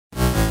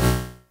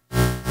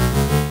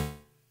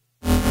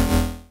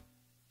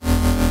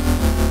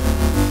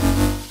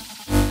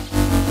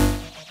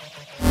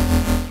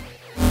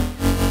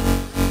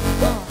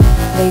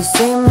They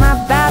say my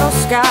battle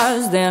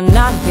scars, they're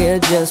not here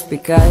just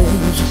because.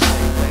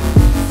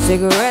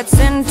 Cigarettes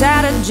and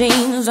tattered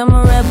jeans, I'm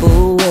a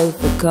rebel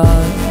with the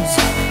cause.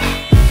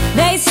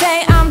 They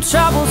say I'm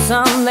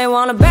troublesome, they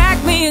wanna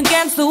back me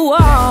against the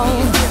wall.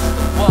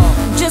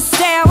 Just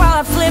stare while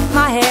I flip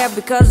my hair,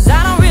 because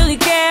I don't really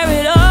care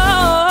at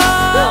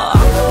all.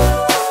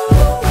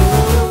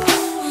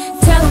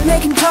 Tell them they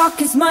can talk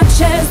as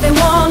much as they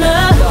wanna.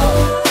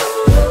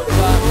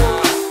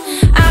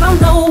 I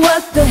don't know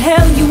what the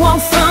hell you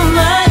want from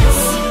us.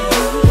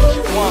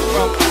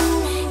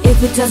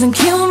 If it doesn't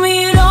kill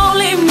me, it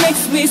only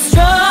makes me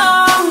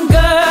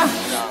stronger.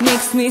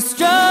 Makes me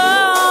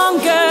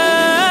stronger.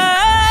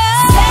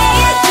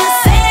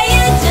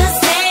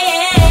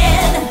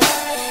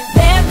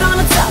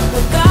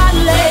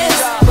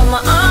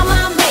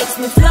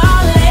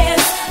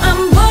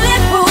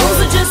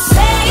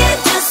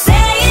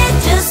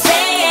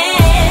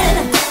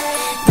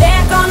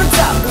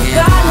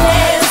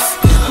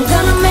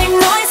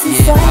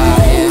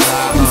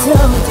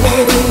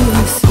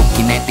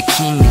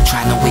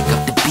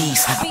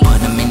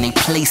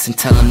 And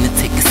tell them to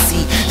take a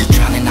seat. Just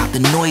drowning out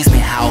the noise,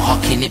 man, how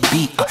hard can it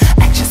be?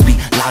 Actions speak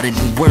louder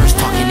than words,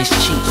 talking is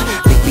cheap.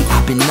 Lately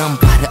I've been numb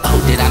by the O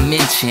that I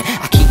mentioned.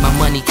 I keep my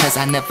money cause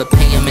I never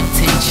pay them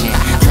attention.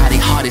 Try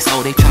their hardest,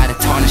 oh, they try to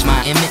tarnish my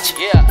image.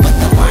 But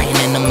the lion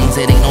in them means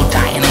it ain't no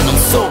dying in them,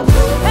 so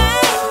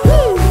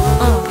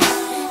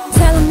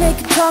tell them they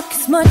can talk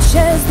as much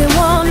as they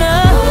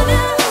wanna.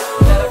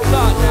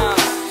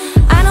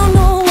 I don't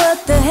know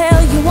what the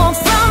hell you want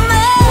from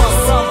us.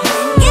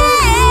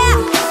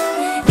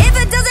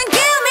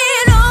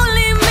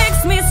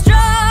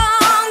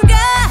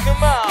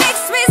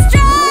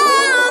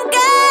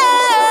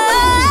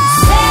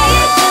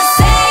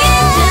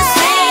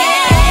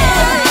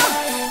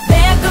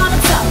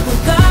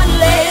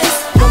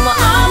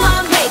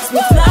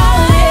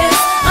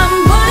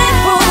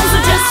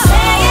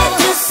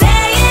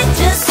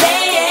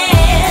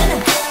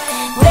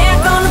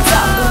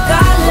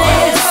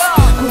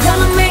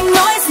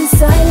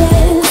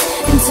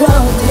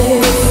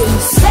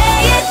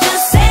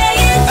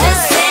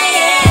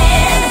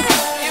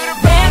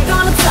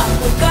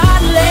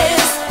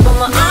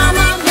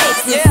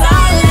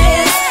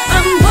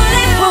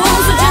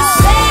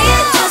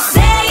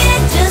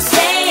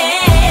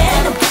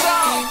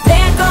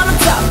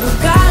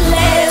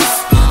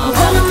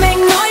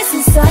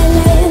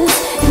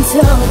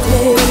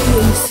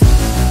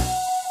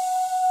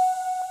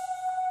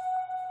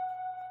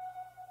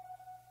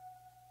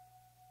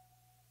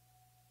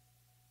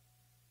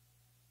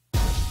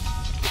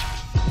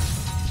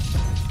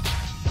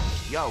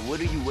 Yo, what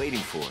are you waiting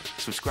for?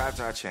 Subscribe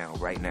to our channel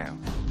right now.